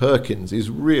Anthony Perkins is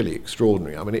really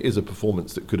extraordinary. I mean, it is a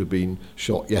performance that could have been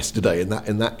shot yesterday in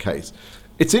that case.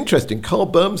 It's interesting, Carl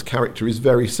Burnham's character is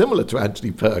very similar to Anthony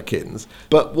Perkins,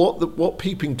 but what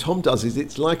Peeping Tom does is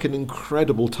it's like an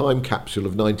incredible time capsule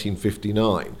of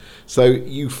 1959. So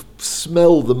you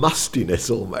smell the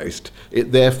mustiness almost.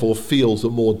 It therefore feels a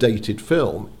more dated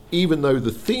film, even though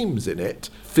the themes in it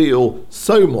feel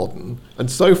so modern and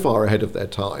so far ahead of their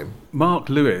time. Mark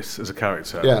Lewis as a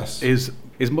character is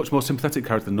much more sympathetic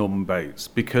character than Norman Bates,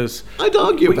 because I'd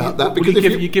argue about that, because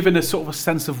you're given a sort of a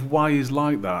sense of why he's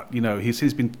like that. You know,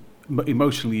 he's been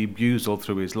emotionally abused all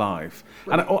through his life,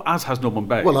 and as has Norman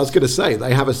Bates. Well, I was going to say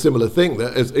they have a similar thing,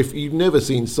 that if you've never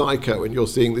seen Psycho and you're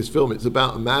seeing this film, it's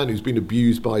about a man who's been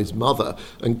abused by his mother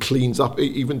and cleans up,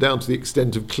 even down to the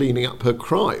extent of cleaning up her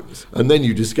crimes, and then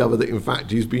you discover that in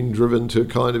fact he's been driven to a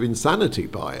kind of insanity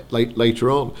by it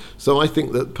later on. So I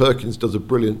think that Perkins does a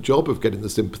brilliant job of getting the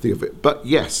sympathy of it. But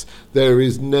yes, there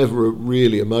is never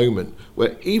really a moment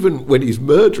where, even when he's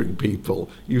murdering people,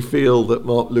 you feel that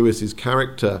Mark Lewis's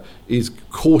character is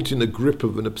caught in a grip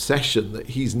of an obsession that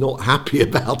he's not happy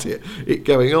about it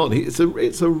going on. It's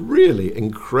a really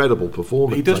incredible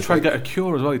performance. He does try and get a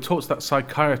cure as well. He talks to that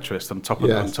psychiatrist on top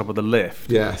of the lift.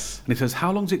 Yes. And he says,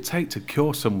 how long does it take to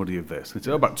cure somebody of this? And he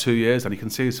says, about 2 years, and you can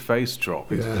see his face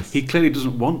drop. Yes. He clearly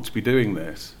doesn't want to be doing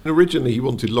this. Originally he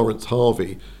wanted Lawrence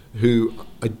Harvey, who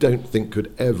I don't think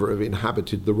could ever have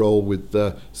inhabited the role with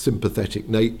the sympathetic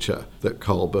nature that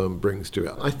Carl Burnham brings to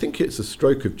it. I think it's a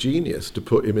stroke of genius to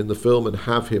put him in the film and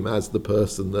have him as the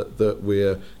person that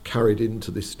we're carried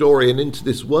into this story and into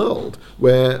this world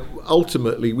where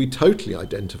ultimately we totally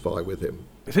identify with him.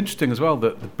 It's interesting as well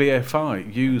that the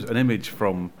BFI use an image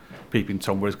from Peeping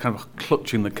Tom where he's kind of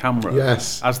clutching the camera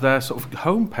as their sort of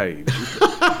homepage.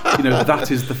 You know,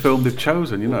 that is the film they've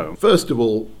chosen, you know. First of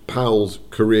all, Powell's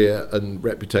career and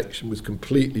reputation was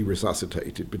completely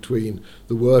resuscitated between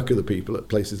the work of the people at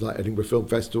places like Edinburgh Film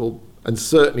Festival, and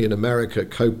certainly in America,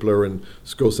 Coppola and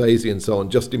Scorsese and so on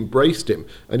just embraced him,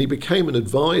 and he became an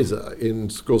advisor in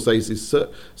Scorsese's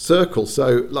circle.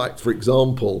 So, like, for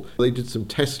example, they did some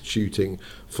test shooting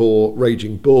for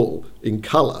Raging Bull in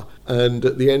colour, and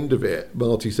at the end of it,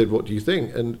 Marty said, "What do you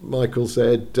think?" And Michael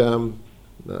said,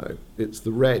 "No, it's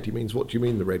the red." He means, "What do you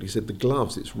mean the red?" He said, "The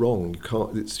gloves, it's wrong.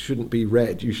 It shouldn't be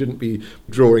red. You shouldn't be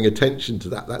drawing attention to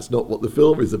that. That's not what the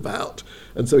film is about."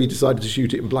 And so he decided to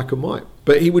shoot it in black and white.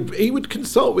 But he would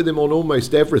consult with him on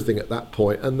almost everything at that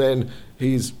point. And then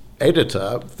his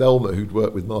editor, Thelma, who'd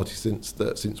worked with Marty since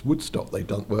Woodstock,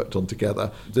 they'd worked on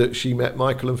together, that she met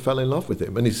Michael and fell in love with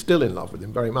him, and is still in love with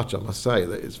him very much. I must say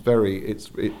that it's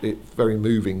very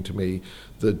moving to me,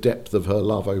 the depth of her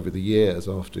love over the years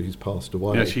after he's passed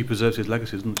away. Yeah, she preserves his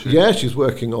legacy, doesn't she? Yeah, she's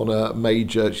working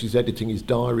on she's editing his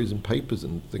diaries and papers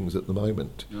and things at the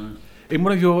moment. Right. In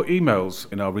one of your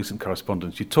emails in our recent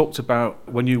correspondence, you talked about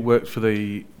when you worked for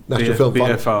the National Film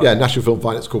BFI. National Film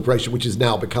Finance Corporation, which has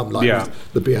now become like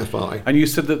the BFI. And you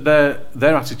said that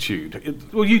their attitude.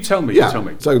 Well, you tell me.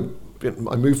 So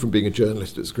I moved from being a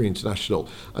journalist at Screen International,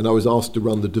 and I was asked to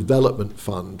run the development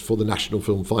fund for the National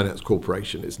Film Finance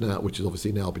Corporation, which has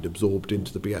obviously now been absorbed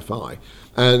into the BFI.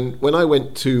 And when I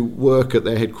went to work at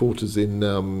their headquarters in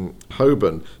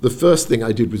Holborn, the first thing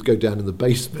I did was go down in the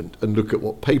basement and look at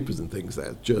what papers and things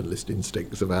there, journalist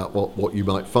instincts about what you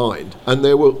might find. And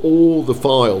there were all the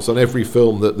files on every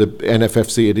film that the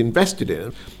NFFC had invested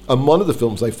in. And one of the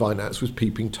films they financed was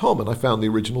Peeping Tom, and I found the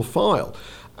original file.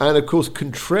 And of course,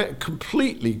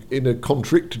 completely in a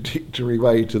contradictory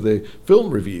way to the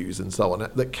film reviews and so on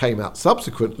that came out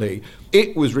subsequently,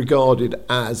 it was regarded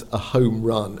as a home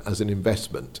run, as an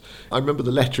investment. I remember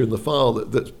the letter in the file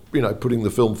that's putting the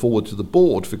film forward to the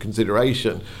board for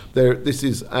consideration. This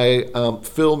is a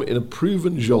film in a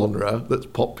proven genre that's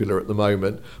popular at the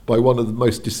moment by one of the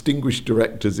most distinguished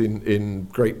directors in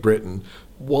Great Britain.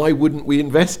 Why wouldn't we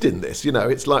invest in this?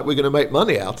 It's like we're going to make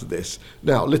money out of this.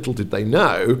 Now, little did they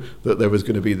know that there was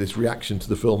going to be this reaction to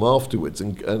the film afterwards,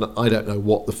 and I don't know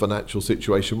what the financial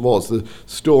situation was. The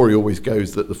story always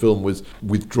goes that the film was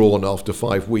withdrawn after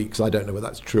 5 weeks. I don't know whether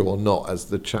that's true or not, as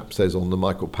the chap says on the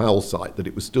Michael Powell site, that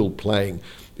it was still playing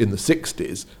in the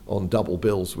 60s on double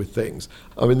bills with things.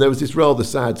 I mean, there was this rather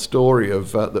sad story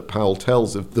of that Powell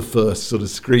tells of the first sort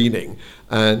of screening,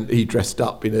 and he dressed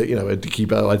up in a dicky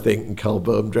bow, I think, and Carl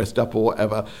Burnham dressed up or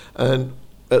whatever. And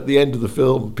at the end of the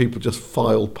film, people just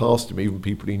filed past him, even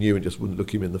people he knew, and just wouldn't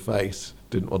look him in the face,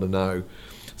 didn't want to know.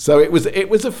 So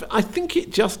I think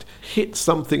it just hit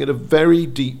something at a very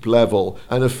deep level,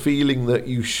 and a feeling that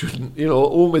you shouldn't,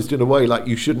 almost in a way like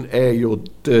you shouldn't air your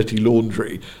dirty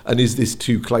laundry. And is this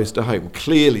too close to home?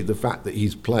 Clearly the fact that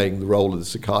he's playing the role of the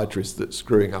psychiatrist that's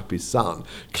screwing up his son,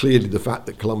 clearly the fact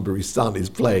that Columba, his son, is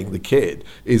playing the kid,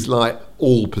 is like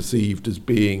all perceived as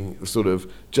being sort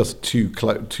of just too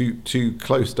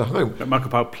close to home.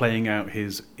 Michael Powell playing out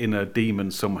his inner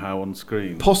demon somehow on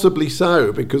screen. Possibly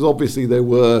so, because obviously there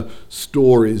were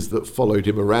stories that followed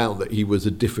him around that he was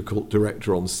a difficult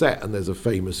director on set, and there's a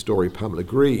famous story Pamela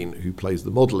Green, who plays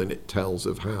the model in it, tells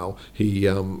of how he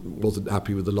wasn't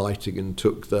happy with the lighting and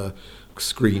took the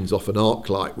screens off an arc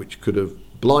light, which could have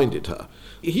blinded her.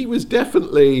 He was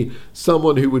definitely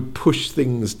someone who would push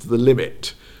things to the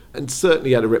limit, and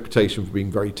certainly had a reputation for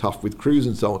being very tough with crews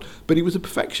and so on, but he was a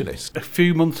perfectionist. A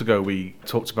few months ago we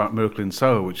talked about Miracle in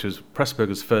Soho, which was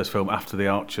Pressburger's first film after the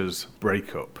Archers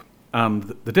breakup.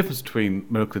 And the difference between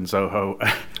Miracle in Soho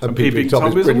and Peeping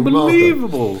Tom is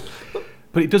unbelievable.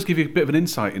 But it does give you a bit of an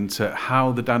insight into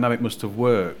how the dynamic must have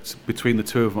worked between the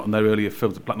two of them on their earlier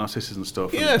films, Black Narcissus and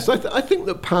stuff. Yes, I think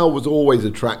that Powell was always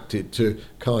attracted to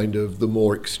kind of the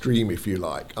more extreme, if you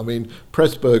like. I mean,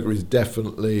 Pressburger is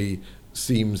definitely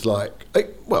seems like,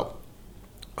 well,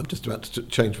 I'm just about to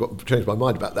change my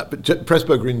mind about that, but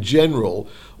Pressburger in general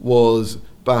was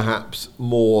perhaps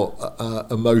more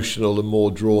emotional and more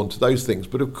drawn to those things.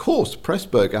 But of course,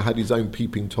 Pressburger had his own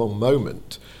Peeping Tom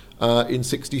moment in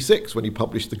 '66 when he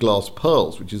published The Glass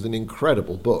Pearls, which is an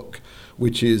incredible book,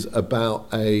 which is about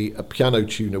a piano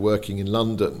tuner working in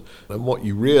London. And what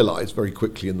you realise very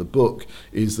quickly in the book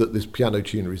is that this piano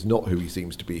tuner is not who he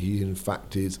seems to be. He, in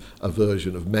fact, is a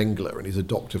version of Mengele, and he's a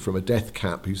doctor from a death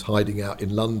camp who's hiding out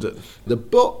in London. The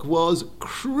book was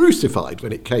crucified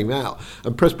when it came out,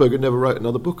 and Pressburger never wrote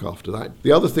another book after that.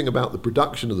 The other thing about the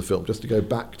production of the film, just to go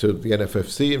back to the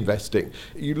NFFC investing,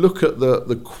 you look at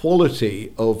the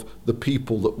quality of the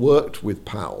people that worked with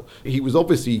Powell. He was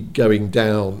obviously going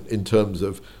down in terms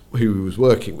of who he was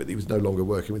working with. He was no longer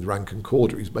working with Rankin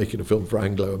Corder. He's making a film for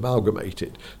Anglo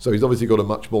Amalgamated. So he's obviously got a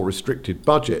much more restricted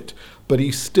budget, but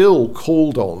he still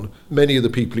called on many of the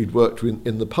people he'd worked with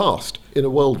in the past. In a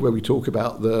world where we talk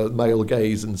about the male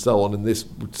gaze and so on, and this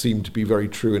would seem to be very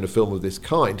true in a film of this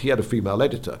kind, he had a female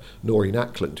editor, Noreen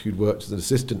Ackland, who'd worked as an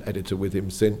assistant editor with him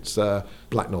since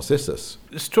Black Narcissus.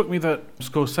 It struck me that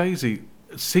Scorsese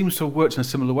seems to have worked in a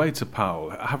similar way to Powell,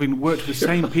 having worked with the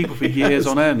same people for years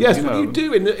on end. Yes, but you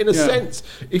do, in a sense.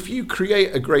 If you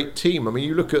create a great team, I mean,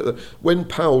 you look at when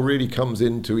Powell really comes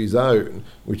into his own,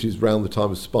 which is around the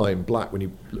time of Spy in Black, when he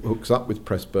hooks up with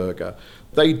Pressburger,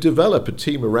 they develop a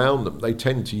team around them. They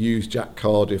tend to use Jack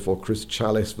Cardiff or Chris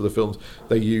Challis for the films.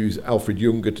 They use Alfred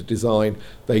Junger to design.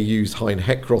 They use Hein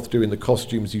Heckroth doing the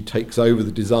costumes, who takes over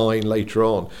the design later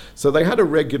on. So they had a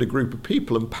regular group of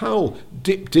people, and Powell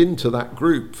dipped into that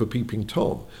group for Peeping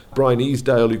Tom. Brian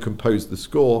Easdale, who composed the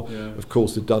score, of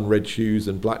course, had done Red Shoes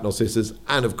and Black Narcissus,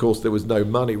 and of course there was no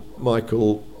money.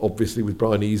 Michael, obviously with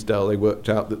Brian Easdale, they worked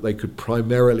out that they could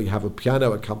primarily have a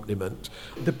piano accompaniment.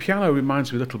 The piano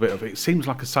reminds me a little bit of, it seems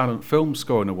like a silent film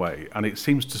score in a way, and it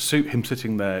seems to suit him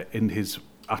sitting there in his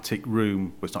attic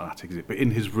room. Well, it's not an attic, is it? But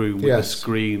in his room with Yes. the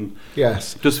screen.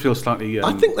 Yes. It does feel slightly...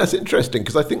 I think that's interesting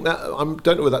because I think that, I don't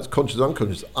know whether that's conscious or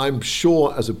unconscious. I'm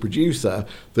sure as a producer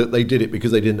that they did it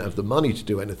because they didn't have the money to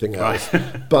do anything else.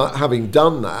 But having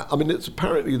done that, I mean, it's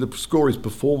apparently the score is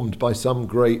performed by some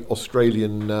great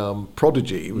Australian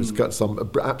prodigy. He was got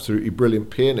some absolutely brilliant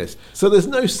pianist. So there's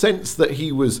no sense that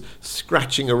he was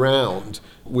scratching around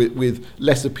with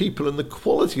lesser people, and the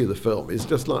quality of the film is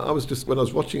just like, when I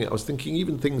was watching it, I was thinking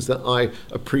even things that I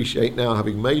appreciate now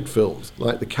having made films,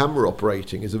 like the camera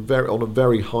operating is on a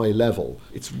very high level.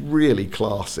 It's really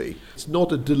classy. It's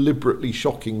not a deliberately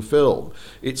shocking film.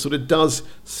 It sort of does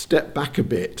step back a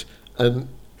bit, and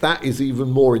that is even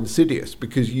more insidious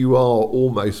because you are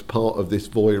almost part of this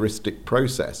voyeuristic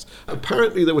process.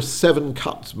 Apparently there were 7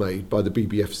 cuts made by the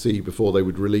BBFC before they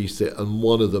would release it, and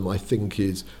one of them I think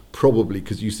is probably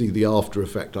because you see the after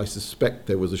effect. I suspect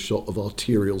there was a shot of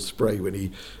arterial spray when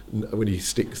he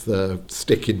sticks the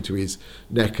stick into his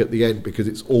neck at the end, because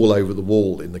it's all over the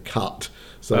wall in the cut.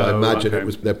 So I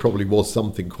imagine there probably was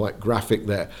something quite graphic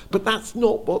there. But that's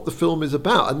not what the film is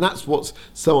about. And that's what's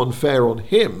so unfair on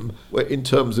him in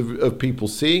terms of people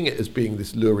seeing it as being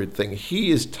this lurid thing.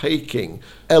 He is taking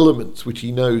elements which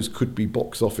he knows could be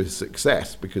box office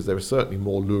success, because there are certainly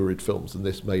more lurid films than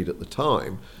this made at the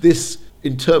time. This,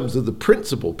 in terms of the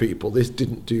principal people, this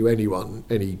didn't do anyone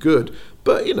any good.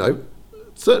 But,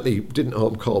 certainly didn't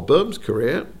harm Carl Burnham's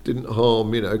career, didn't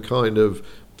harm, kind of...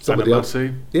 Anna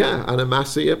Massey. Yeah, Anna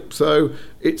Massey. So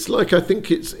it's like, I think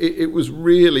it was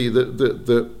really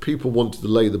that people wanted to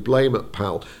lay the blame at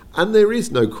Powell. And there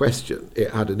is no question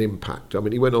it had an impact. I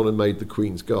mean, he went on and made The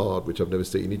Queen's Guard, which I've never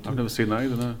seen. I've never seen that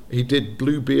either, no. He did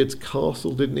Bluebeard's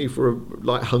Castle, didn't he, for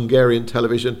Hungarian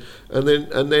television. And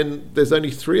then there's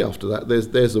only 3 after that.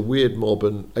 There's A Weird Mob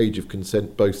and Age of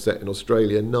Consent, both set in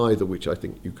Australia, neither which I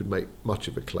think you could make much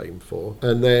of a claim for.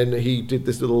 And then he did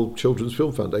this little Children's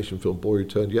Film Foundation film, Boy Who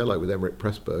Turned Yellow, with Emmerich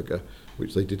Pressburger,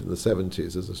 which they did in the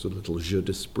 70s as a sort of little jeu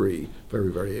d'esprit,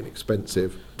 very, very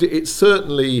inexpensive. It's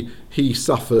certainly, he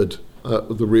suffered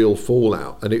the real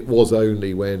fallout, and it was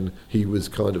only when he was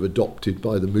kind of adopted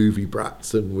by the movie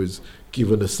brats and was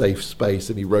given a safe space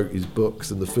and he wrote his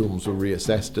books and the films were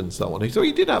reassessed and so on. So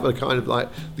he did have a kind of like,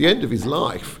 the end of his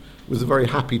life was a very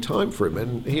happy time for him,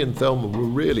 and he and Thelma were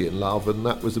really in love, and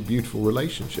that was a beautiful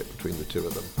relationship between the two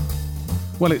of them.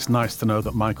 Well, it's nice to know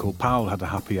that Michael Powell had a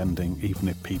happy ending, even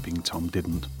if Peeping Tom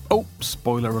didn't. Oh,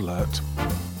 spoiler alert.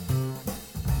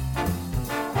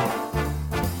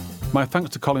 My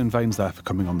thanks to Colin Vaines there for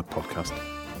coming on the podcast.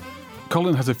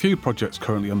 Colin has a few projects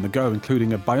currently on the go,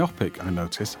 including a biopic, I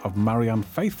notice, of Marianne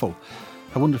Faithfull.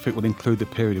 I wonder if it will include the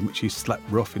period in which he slept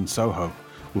rough in Soho.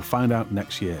 We'll find out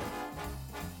next year.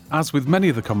 As with many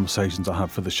of the conversations I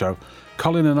have for the show,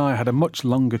 Colin and I had a much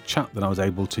longer chat than I was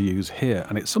able to use here,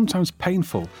 and it's sometimes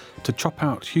painful to chop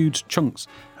out huge chunks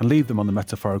and leave them on the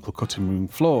metaphorical cutting room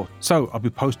floor. So I'll be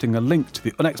posting a link to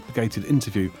the unexpurgated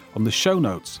interview on the show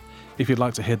notes. If you'd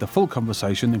like to hear the full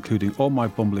conversation, including all my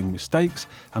bumbling mistakes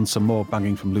and some more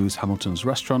banging from Lewis Hamilton's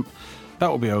restaurant, that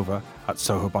will be over at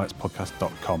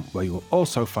sohobitespodcast.com, where you will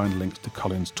also find links to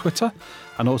Colin's Twitter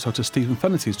and also to Stephen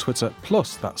Fennety's Twitter,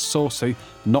 plus that saucy,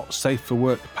 not safe for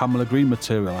work Pamela Green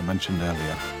material I mentioned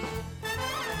earlier.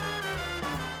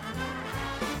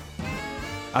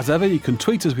 As ever, you can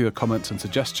tweet us with your comments and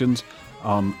suggestions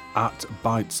on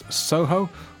 @BitesSoho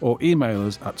or email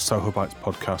us at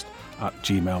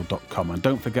sohobitespodcast@gmail.com. And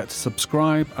don't forget to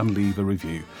subscribe and leave a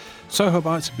review. Soho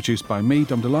Bites is produced by me,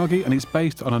 Dom DeLargy, and it's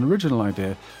based on an original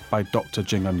idea by Dr.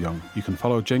 Jing'an Young. You can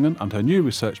follow Jing'an and her new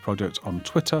research project on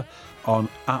Twitter on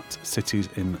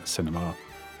 @CitiesInCinema.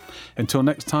 Until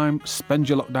next time, spend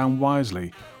your lockdown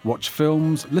wisely, watch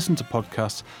films, listen to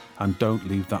podcasts, and don't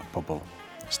leave that bubble.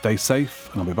 Stay safe,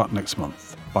 and I'll be back next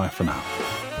month. Bye for now.